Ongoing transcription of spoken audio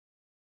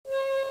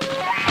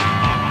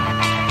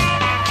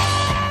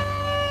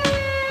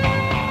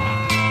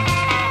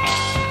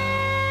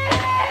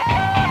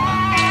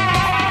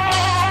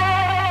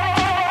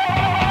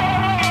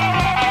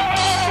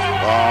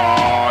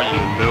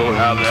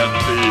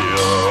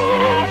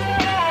hills.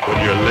 When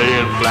you're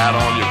laying flat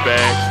on your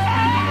back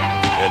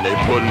and they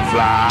putting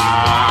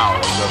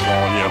flowers up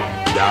on you,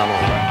 down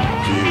on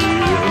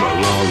Jim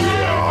along your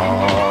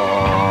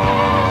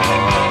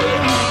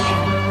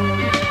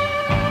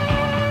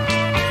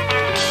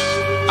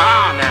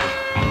now,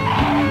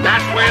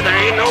 that's where there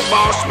ain't no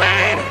boss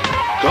man,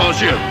 'cause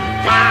you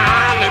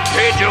finally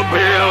paid your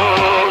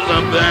bills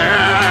up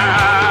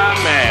there,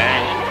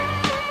 man.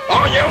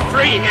 Oh, you're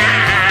free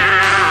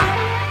now,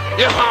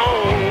 you're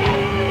home.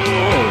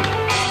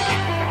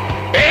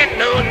 Ain't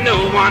no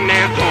one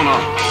there gonna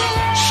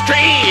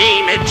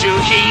scream at your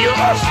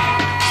heels.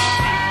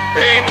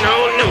 Ain't no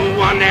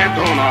one there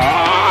gonna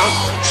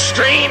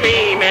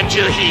scream at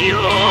your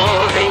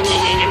heels.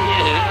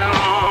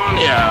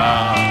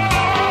 Yeah.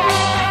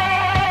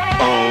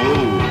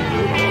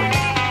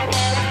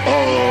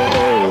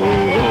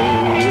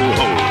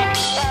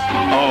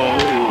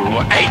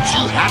 Ain't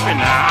you happy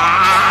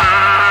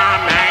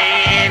now,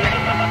 man?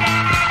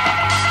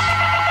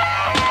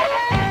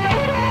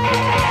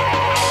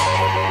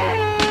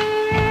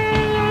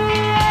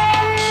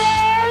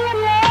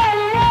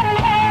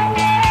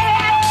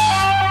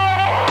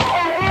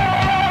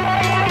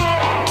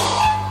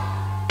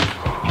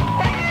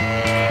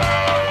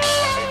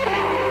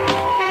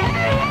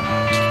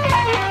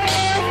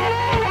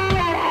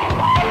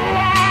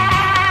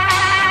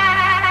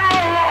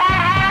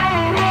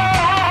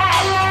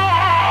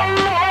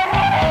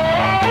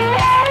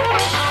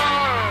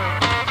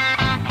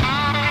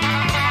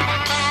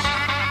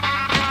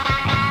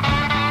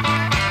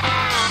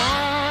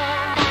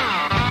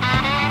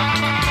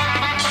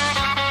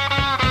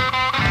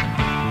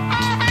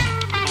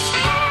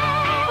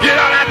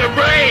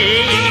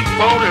 Break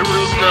for the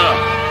rooster,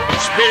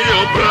 spill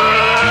your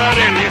blood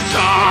in the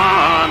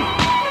sun,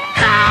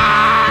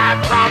 hide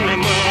from the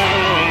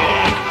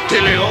moon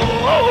till the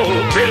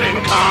old villain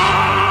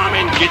come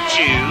and get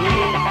you.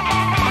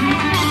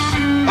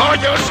 Oh,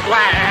 you're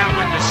square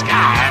with the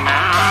sky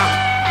now.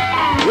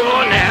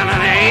 Oh, now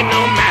there ain't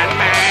no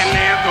madman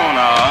there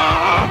gonna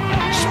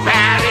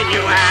spat in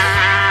your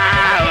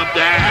eye up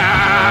there.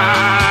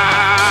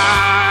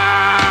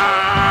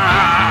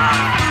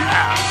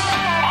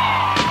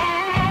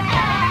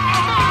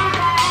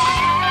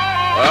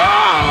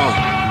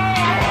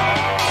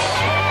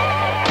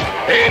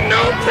 Ain't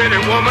no pretty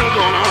woman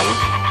gonna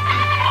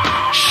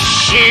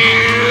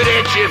shoot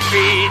at your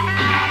feet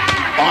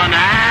or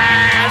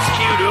ask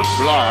you to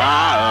fly.